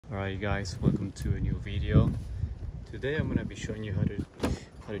Alright guys, welcome to a new video. Today I'm gonna be showing you how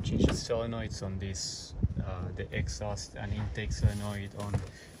to change the solenoids on this the exhaust and intake solenoid on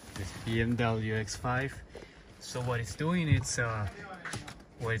this BMW X5. So what it's doing,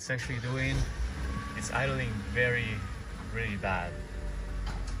 what it's actually doing, it's idling really bad.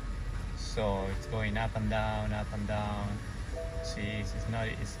 So it's going up and down, up and down. See,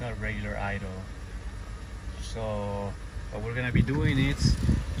 it's not regular idle. So what we're gonna be doing is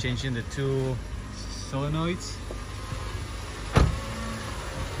changing the two solenoids.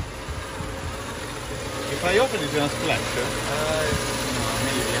 If I open it's gonna splash. No,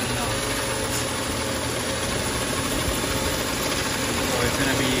 maybe, I don't know. So it's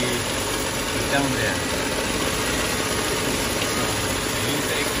gonna be down there. So the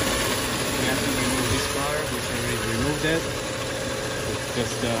intake, we have to remove this bar, which I already removed it. It's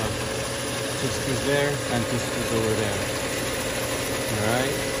just two screws there and two screws over there.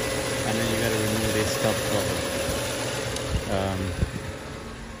 Alright, and then you gotta remove this top cover.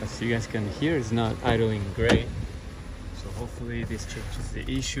 As you guys can hear, it's not idling great, so hopefully this changes the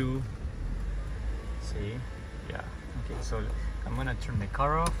issue. See, yeah, okay, so I'm gonna turn the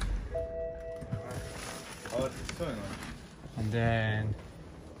car off, and then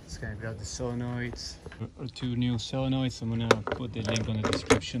just gonna grab the solenoids, or two new solenoids. I'm gonna put the link on the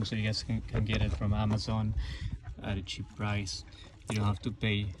description so you guys can get it from Amazon at a cheap price. You don't have to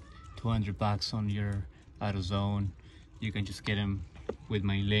pay 200 bucks on your AutoZone. You can just get them with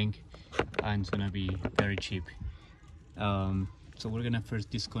my link, and it's gonna be very cheap. So we're gonna first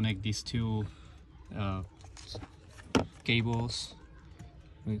disconnect these two cables.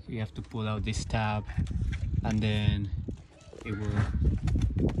 We have to pull out this tab, and then it will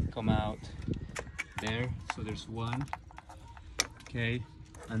come out there. So there's one, okay,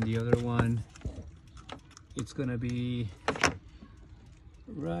 and the other one, it's gonna be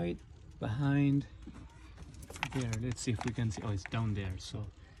right behind there. Let's see if we can see. Oh, it's down there, so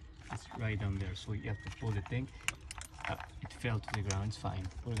it's right down there, so you have to pull the thing. It fell to the ground, it's fine,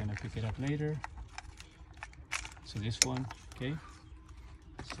 we're gonna pick it up later. So this one, okay,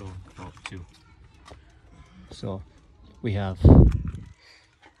 so two. So we have,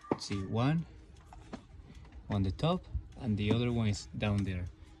 let's see, one on the top and the other one is down there.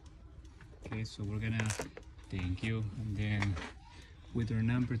 Okay, so we're gonna, thank you, and then with our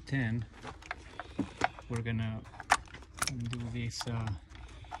number 10 we're gonna do these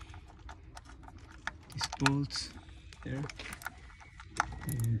bolts there.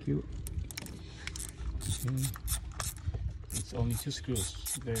 Thank you. Okay. It's only two screws,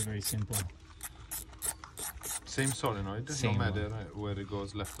 very simple. Same solenoid, Same no matter where it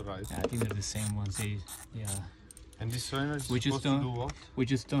goes, left or right. Yeah, I think they're the same ones. Yeah. And this solenoid is We supposed to do what? We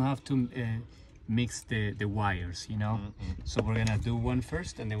just don't have to mix the wires, you know. So we're gonna do one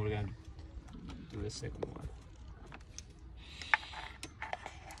first, and then we're gonna do the second one.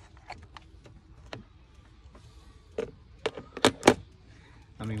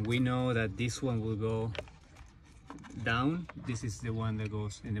 I mean, we know that this one will go down. This is the one that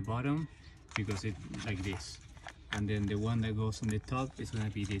goes in the bottom because it's like this, and then the one that goes on the top is gonna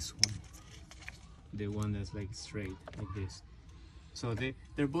be this one, the one that's like straight like this. So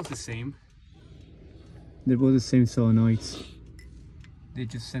they're both the same. They're both the same solenoids. They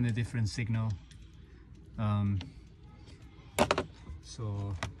just send a different signal.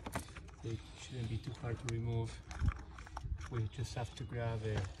 So they shouldn't be too hard to remove. We just have to grab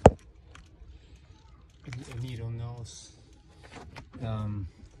a needle nose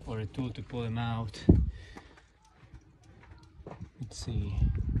or a tool to pull them out. Let's see.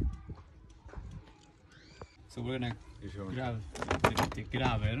 So we're gonna grab the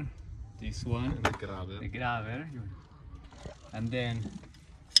grabber, this one, the grabber, and then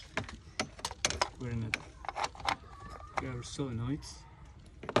we're gonna grab our solenoids.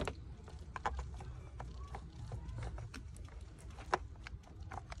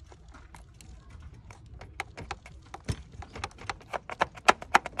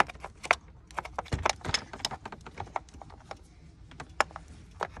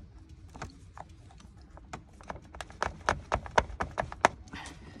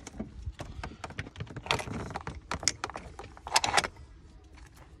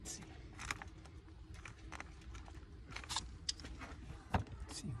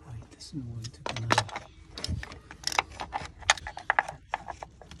 Why it doesn't want to come out.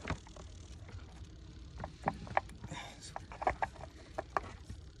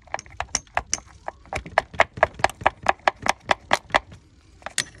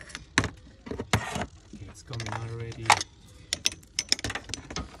 Okay, it's coming out already.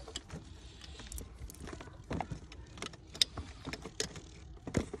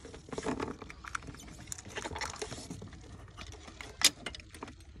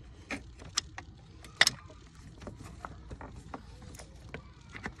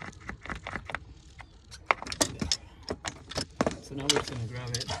 just gonna grab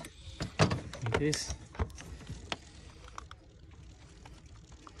it like this.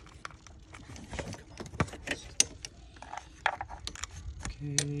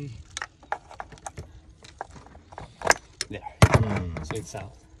 Okay. There. So it's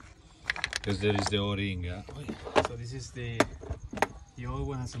out. Because there is the O-ring. So this is the old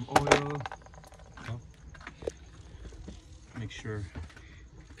one, has some oil. Oh. Make sure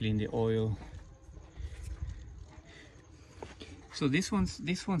clean the oil. So these ones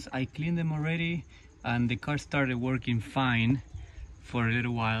I cleaned them already, and the car started working fine for a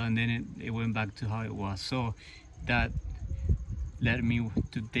little while, and then it went back to how it was. So that led me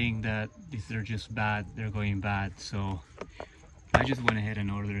to think that these are just bad, they're going bad. So I just went ahead and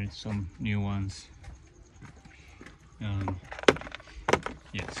ordered some new ones.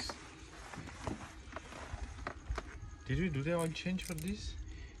 Yes. Did we do the oil change for this?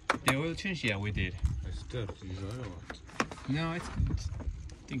 The oil change, yeah, we did. It's dirty, is oil or what? No, I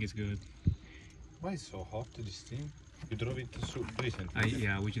think it's good. Why is it so hot, this thing? You drove it recently?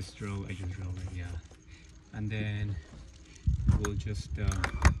 Yeah, I just drove it, yeah. And then we'll just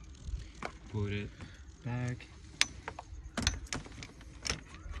put it back.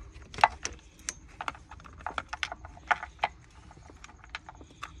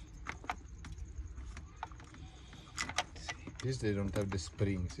 This they don't have the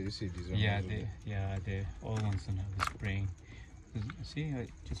springs, you see these ones? Yeah, the old ones don't have the spring. See, I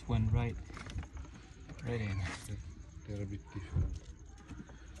just went right in. They're a bit different.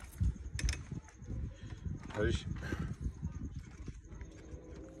 I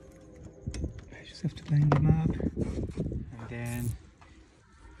just have to line them up, and then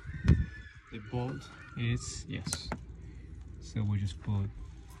the bolt is, yes. So we just put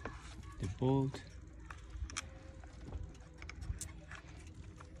the bolt.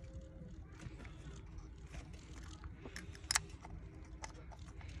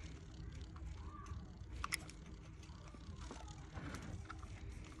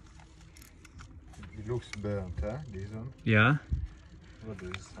 It looks burnt, huh? This one? Yeah. What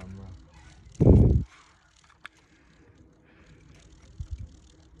is some?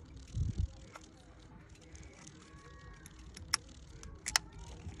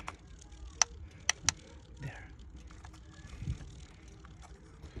 There.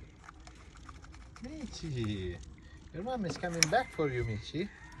 Michi, your mom is coming back for you, Michi.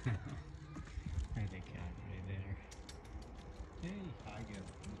 Right, the cat right there. Hey, hi,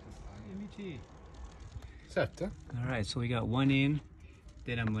 Michi. Set, huh? All right, so we got one in.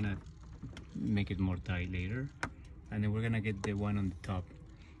 Then I'm gonna make it more tight later, and then we're gonna get the one on the top.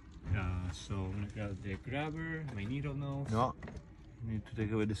 So I'm gonna grab the grabber, my needle nose. No, you need to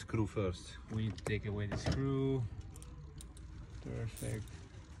take away the screw first. We need to take away the screw. Perfect.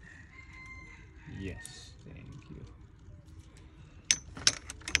 Yes, thank you.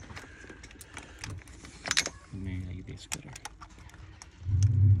 Maybe like this better.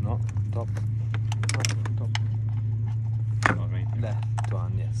 No, top. Top. Oh, right there. Left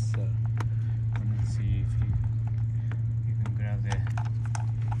one, yes, sir. Let's see if you can grab the.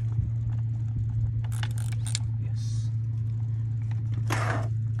 Yes.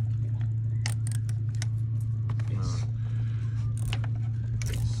 Yes.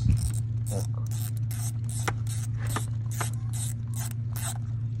 Yes. Ecco.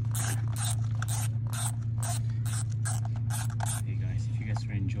 Hey guys, if you guys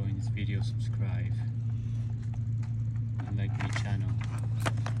are enjoying this video, subscribe and like my channel.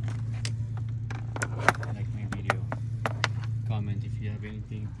 Like my video. Comment if you have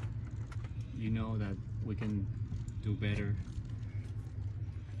anything you know that we can do better.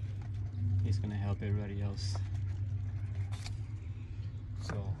 It's gonna help everybody else.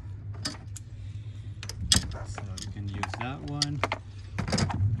 So you can use that one.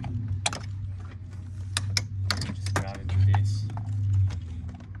 Just grab it with this.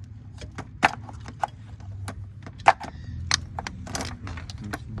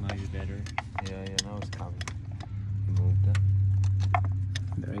 Might be better. Yeah, now it's coming. Moved it.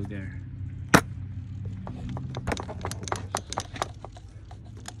 Right there.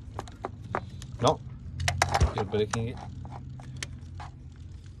 No, you're breaking it.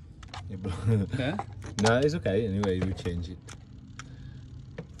 Okay. No, it's okay. Anyway, we change it.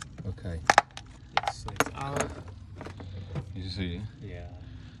 Okay. Yes, so it's out. You see? Yeah.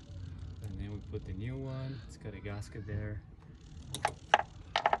 And then we put the new one. It's got a gasket there.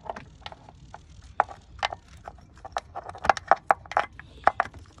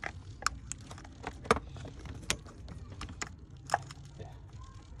 Yeah.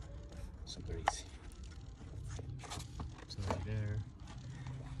 Super easy. So right there.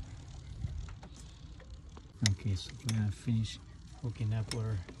 Okay, so we're gonna finish hooking up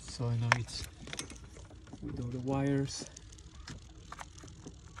our solenoids with all the wires.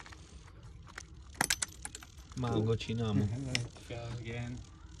 Mango cinamo. It fell again.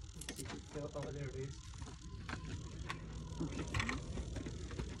 Let's see if it fell. Oh, there it is. Okay.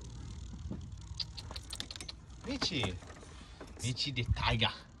 Amici di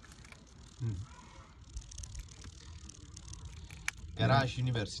Taiga. Garage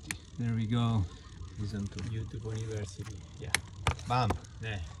University. There we go. Listen to YouTube University. Yeah. Bam.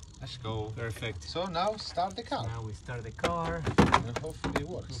 Yeah. Let's go. Perfect. So now start the car. Now we start the car. And hopefully it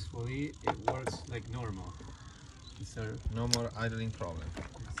works. Hopefully it works like normal. So No more idling problem.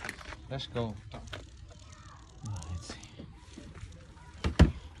 Let's go. let's see.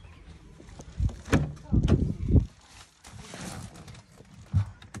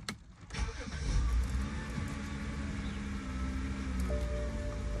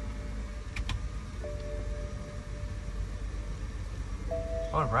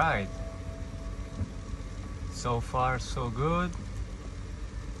 All right. So far, so good.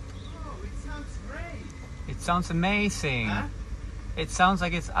 Oh, it sounds great. It sounds amazing. Huh? It sounds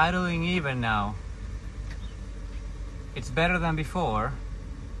like it's idling even now. It's better than before.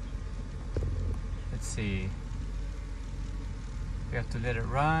 Let's see. We have to let it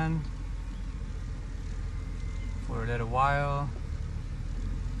run for a little while.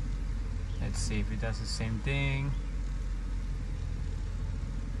 Let's see if it does the same thing.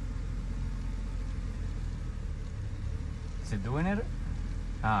 Is it doing it?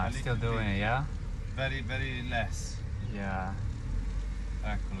 Ah, it's still doing it, yeah? Very, very less. Yeah.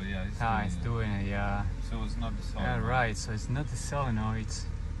 Eccolo, yeah. Ah, it's doing it, yeah. So it's not the solid. Yeah, right, so it's not the solenoids.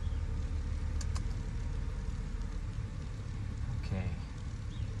 Okay.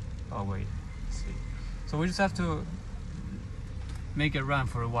 Oh, wait. Let's see. So we just have to make it run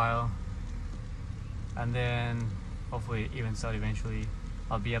for a while. And then hopefully it evens out eventually.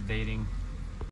 I'll be updating